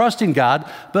there trusting God,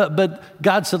 but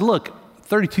God said, look,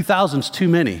 32,000 is too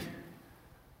many.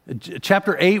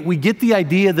 Chapter 8, we get the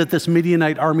idea that this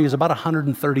Midianite army is about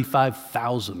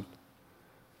 135,000.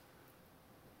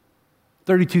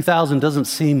 32,000 doesn't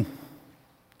seem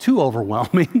too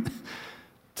overwhelming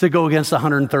to go against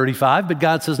 135, but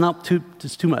God says, no,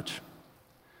 it's too much.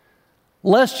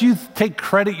 Lest you take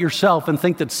credit yourself and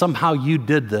think that somehow you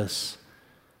did this.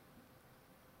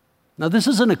 Now, this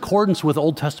is in accordance with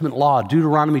Old Testament law,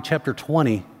 Deuteronomy chapter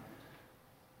 20.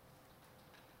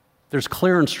 There's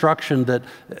clear instruction that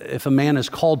if a man is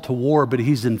called to war, but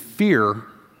he's in fear,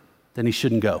 then he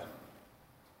shouldn't go.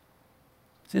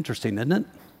 It's interesting, isn't it?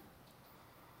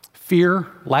 Fear,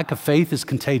 lack of faith is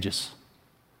contagious.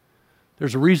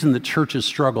 There's a reason that churches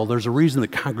struggle. There's a reason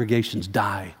that congregations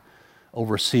die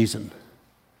over a season.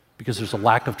 Because there's a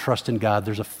lack of trust in God.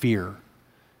 There's a fear.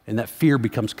 And that fear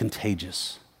becomes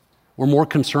contagious. We're more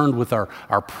concerned with our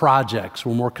projects.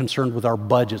 We're more concerned with our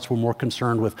budgets. We're more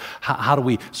concerned with how do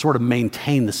we sort of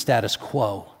maintain the status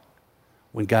quo.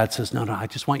 When God says, no, I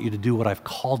just want you to do what I've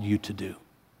called you to do.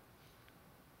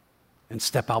 And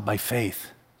step out by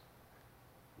faith.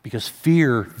 Because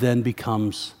fear then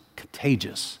becomes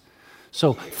contagious.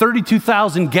 So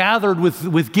 32,000 gathered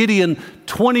with Gideon,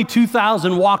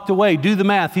 22,000 walked away. Do the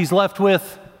math. He's left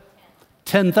with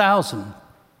 10,000.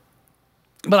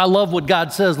 But I love what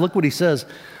God says. Look what he says.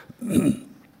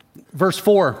 Verse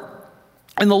 4.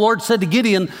 And the Lord said to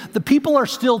Gideon, the people are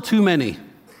still too many.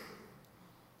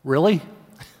 Really?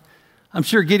 I'm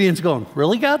sure Gideon's going,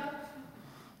 really, God?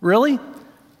 Really?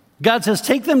 God says,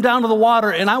 take them down to the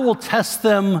water and I will test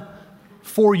them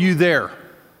for you there.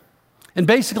 And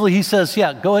basically he says,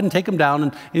 yeah, go ahead and take them down.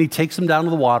 And he takes them down to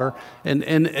the water. And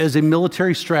as a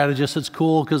military strategist, it's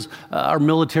cool because our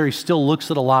military still looks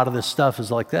at a lot of this stuff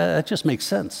as like, that just makes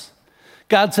sense.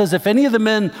 God says, if any of the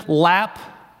men lap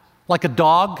like a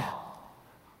dog,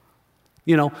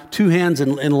 two hands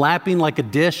and lapping like a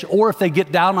dish, or if they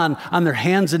get down on their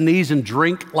hands and knees and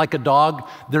drink like a dog,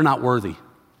 they're not worthy.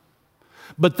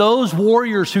 But those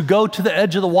warriors who go to the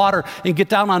edge of the water and get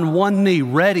down on one knee,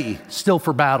 ready still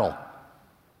for battle,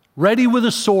 ready with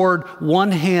a sword,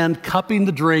 one hand cupping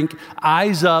the drink,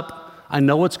 eyes up, I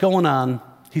know what's going on.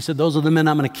 He said, those are the men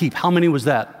I'm going to keep. How many was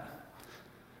that?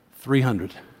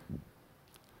 300.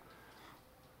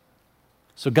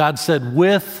 So God said,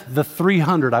 with the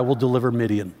 300, I will deliver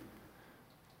Midian.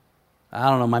 I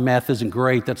don't know, my math isn't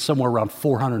great. That's somewhere around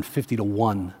 450 to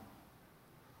 1.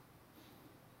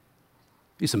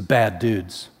 These some bad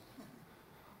dudes.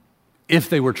 If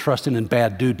they were trusting in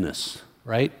bad dudeness,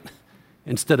 right?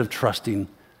 Instead of trusting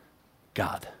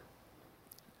God.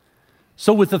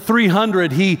 So with the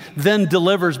 300, he then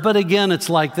delivers. But again, it's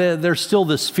like there's still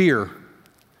this fear.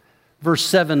 Verse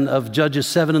 7 of Judges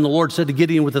 7, and the Lord said to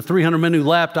Gideon, with the 300 men who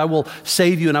lapped, I will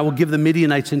save you, and I will give the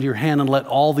Midianites into your hand and let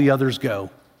all the others go.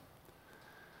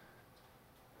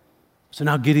 So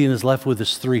now Gideon is left with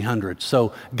his 300.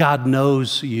 So God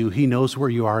knows you. He knows where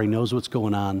you are. He knows what's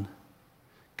going on.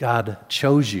 God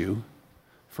chose you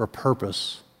for a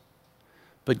purpose,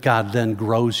 but God then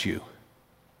grows you.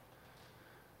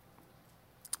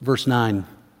 Verse 9.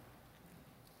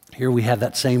 Here we have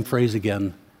that same phrase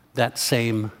again, that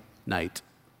same night.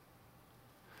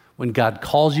 When God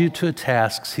calls you to a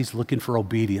task, he's looking for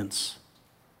obedience.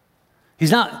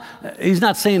 He's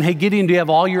not saying, hey, Gideon, do you have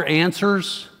all your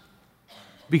answers?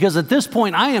 Because at this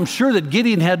point, I am sure that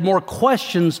Gideon had more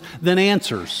questions than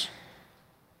answers.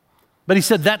 But he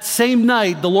said, that same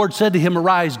night, the Lord said to him,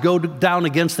 arise, go down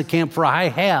against the camp, for I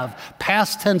have,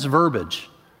 past tense verbiage.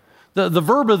 The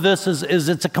verb of this is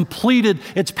it's a completed,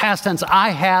 it's past tense.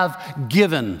 I have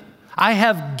given. I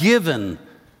have given.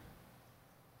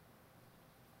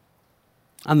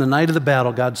 On the night of the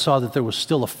battle, God saw that there was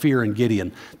still a fear in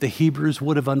Gideon. The Hebrews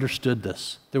would have understood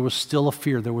this. There was still a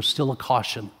fear. There was still a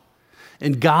caution.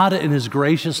 And God, in his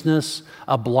graciousness,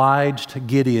 obliged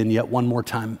Gideon yet one more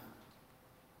time.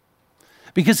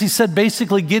 Because he said,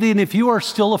 basically, Gideon, if you are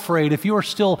still afraid, if you are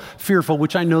still fearful,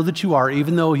 which I know that you are,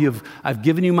 even though I've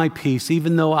given you my peace,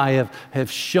 even though I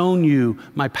have shown you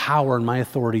my power and my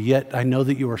authority, yet I know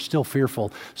that you are still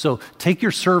fearful. So take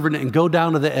your servant and go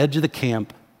down to the edge of the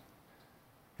camp,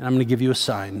 and I'm going to give you a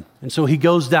sign. And so he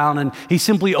goes down, and he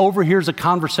simply overhears a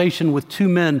conversation with two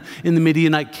men in the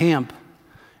Midianite camp.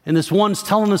 And this one's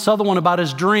telling this other one about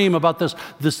his dream, about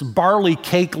this barley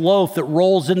cake loaf that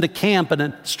rolls into camp and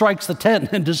it strikes the tent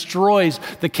and destroys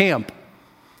the camp.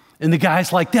 And the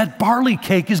guy's like, that barley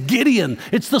cake is Gideon.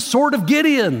 It's the sword of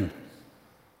Gideon.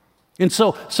 And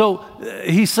so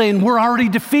he's saying, we're already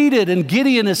defeated. And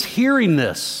Gideon is hearing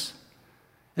this.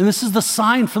 And this is the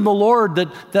sign from the Lord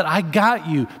that I got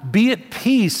you. Be at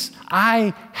peace.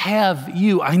 I have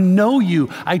you. I know you.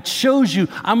 I chose you.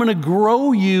 I'm going to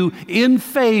grow you in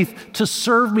faith to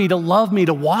serve me, to love me,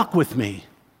 to walk with me.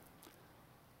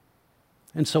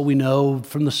 And so we know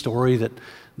from the story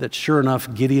that sure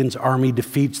enough, Gideon's army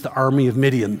defeats the army of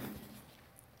Midian.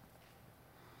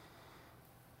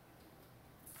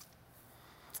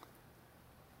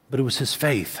 But it was his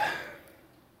faith.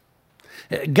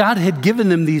 God had given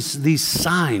them these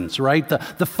signs, right?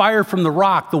 The fire from the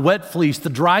rock, the wet fleece, the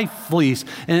dry fleece.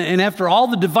 And after all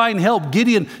the divine help,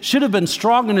 Gideon should have been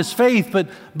strong in his faith,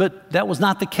 but that was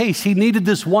not the case. He needed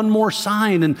this one more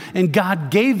sign, and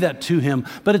God gave that to him.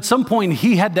 But at some point,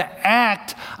 he had to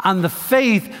act on the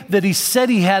faith that he said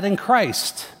he had in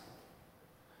Christ.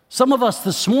 Some of us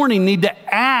this morning need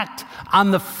to act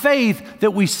on the faith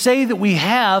that we say that we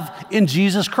have in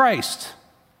Jesus Christ.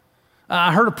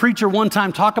 I heard a preacher one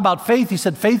time talk about faith. He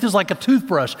said, faith is like a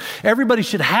toothbrush. Everybody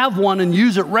should have one and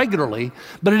use it regularly,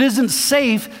 but it isn't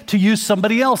safe to use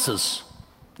somebody else's.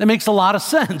 That makes a lot of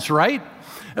sense, right?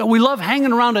 We love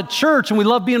hanging around at church and we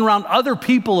love being around other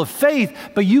people of faith,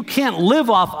 but you can't live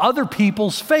off other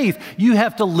people's faith. You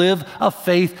have to live a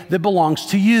faith that belongs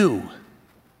to you.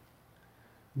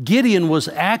 Gideon was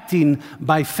acting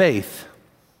by faith.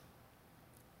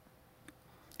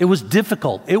 It was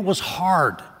difficult. It was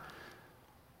hard.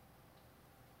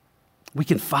 We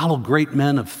can follow great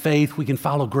men of faith. We can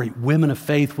follow great women of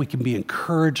faith. We can be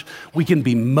encouraged. We can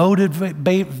be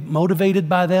motivated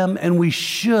by them, and we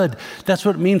should. That's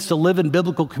what it means to live in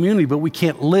biblical community, but we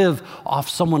can't live off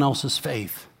someone else's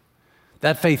faith.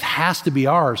 That faith has to be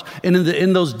ours. And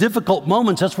in those difficult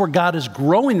moments, that's where God is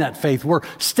growing that faith. We're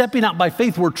stepping out by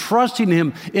faith. We're trusting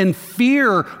Him. In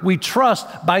fear, we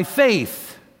trust by faith.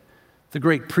 The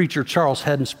great preacher Charles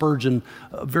Haddon Spurgeon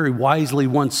very wisely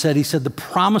once said, he said, the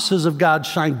promises of God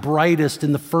shine brightest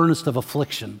in the furnace of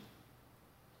affliction.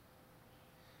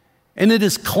 And it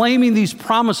is claiming these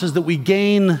promises that we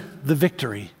gain the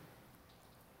victory.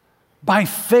 By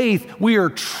faith, we are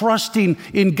trusting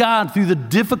in God through the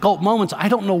difficult moments. I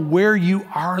don't know where you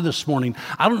are this morning.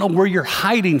 I don't know where you're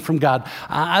hiding from God.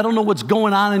 I don't know what's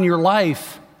going on in your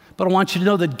life. But I want you to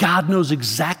know that God knows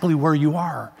exactly where you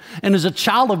are. And as a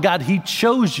child of God, He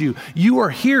chose you. You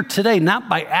are here today, not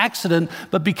by accident,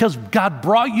 but because God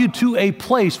brought you to a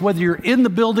place, whether you're in the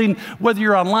building, whether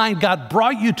you're online, God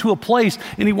brought you to a place,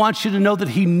 and He wants you to know that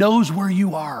He knows where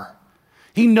you are.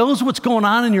 He knows what's going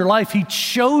on in your life. He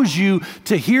chose you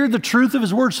to hear the truth of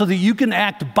His word so that you can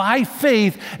act by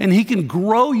faith, and He can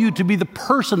grow you to be the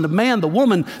person, the man, the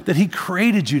woman that He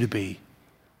created you to be.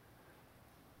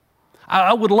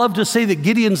 I would love to say that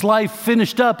Gideon's life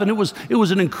finished up and it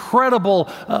was an incredible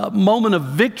moment of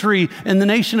victory, and the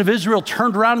nation of Israel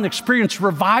turned around and experienced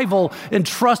revival and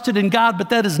trusted in God,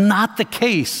 but that is not the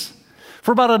case.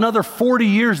 For about another 40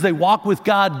 years, they walked with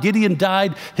God. Gideon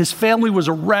died. His family was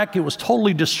a wreck. It was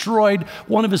totally destroyed.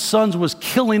 One of his sons was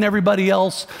killing everybody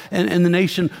else, and the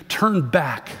nation turned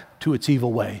back to its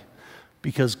evil way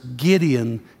because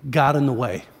Gideon got in the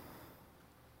way.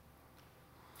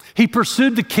 He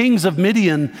pursued the kings of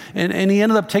Midian, and he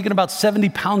ended up taking about 70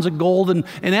 pounds of gold. And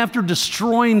after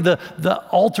destroying the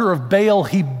altar of Baal,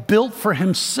 he built for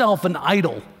himself an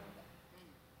idol.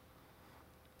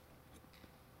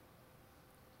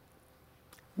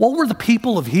 What were the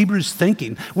people of Hebrews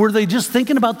thinking? Were they just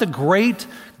thinking about the great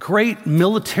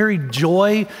military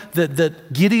joy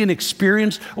that Gideon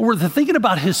experienced? Or were they thinking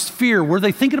about his fear? Were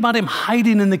they thinking about him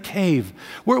hiding in the cave?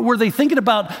 Were they thinking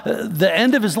about the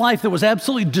end of his life that was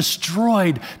absolutely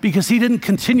destroyed because he didn't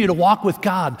continue to walk with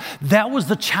God? That was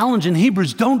the challenge in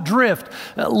Hebrews. Don't drift.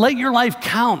 Let your life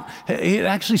count. It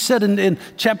actually said in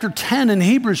chapter 10 in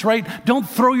Hebrews, right? Don't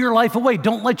throw your life away.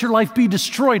 Don't let your life be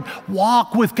destroyed.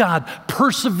 Walk with God.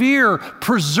 Persevere.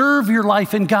 Preserve your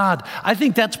life in God. I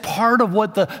think that's part of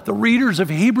what the readers of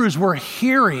Hebrews were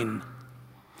hearing.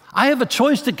 I have a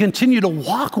choice to continue to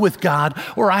walk with God,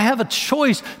 or I have a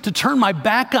choice to turn my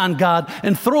back on God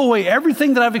and throw away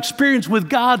everything that I've experienced with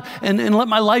God and let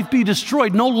my life be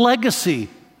destroyed. No legacy,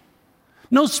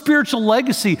 no spiritual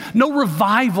legacy, no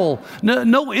revival,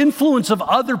 no influence of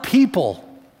other people.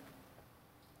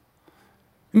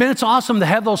 Man, it's awesome to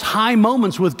have those high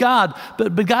moments with God,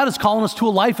 but God is calling us to a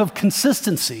life of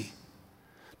consistency,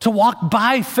 to walk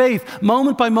by faith,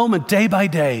 moment by moment, day by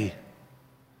day.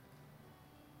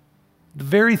 The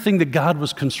very thing that God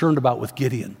was concerned about with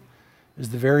Gideon is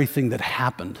the very thing that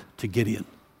happened to Gideon.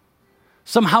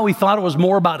 Somehow he thought it was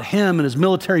more about him and his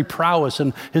military prowess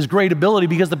and his great ability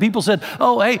because the people said,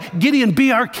 oh, hey, Gideon,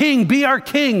 be our king, be our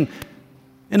king.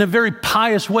 In a very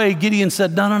pious way, Gideon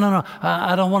said, no,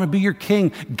 I don't want to be your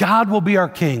king. God will be our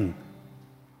king.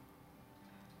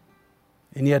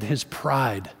 And yet his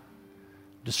pride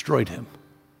destroyed him.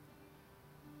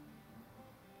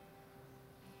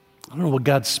 I don't know what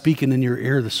God's speaking in your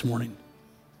ear this morning,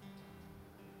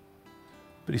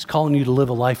 but He's calling you to live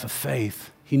a life of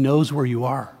faith. He knows where you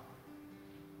are.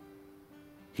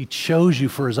 He chose you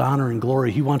for His honor and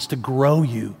glory. He wants to grow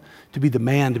you to be the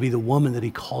man, to be the woman that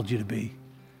He called you to be.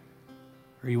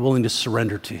 Are you willing to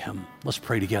surrender to Him? Let's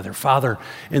pray together. Father,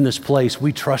 in this place,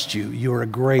 we trust You. You are a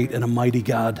great and a mighty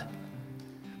God.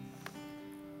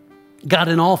 God,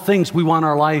 in all things, we want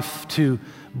our life to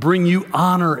bring You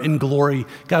honor and glory.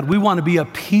 God, we want to be a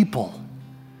people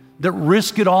that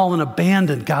risk it all and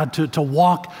abandon, God, to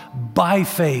walk by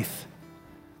faith.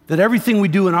 That everything we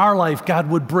do in our life, God,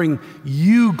 would bring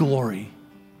You glory.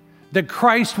 That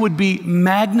Christ would be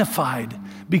magnified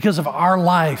because of our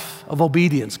life of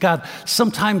obedience. God,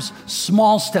 sometimes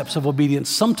small steps of obedience,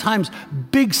 sometimes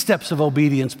big steps of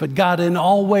obedience, but God, in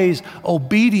all ways,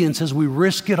 obedience as we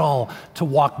risk it all to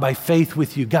walk by faith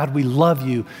with you. God, we love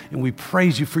you and we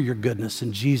praise you for your goodness.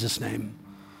 In Jesus' name,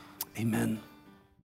 amen.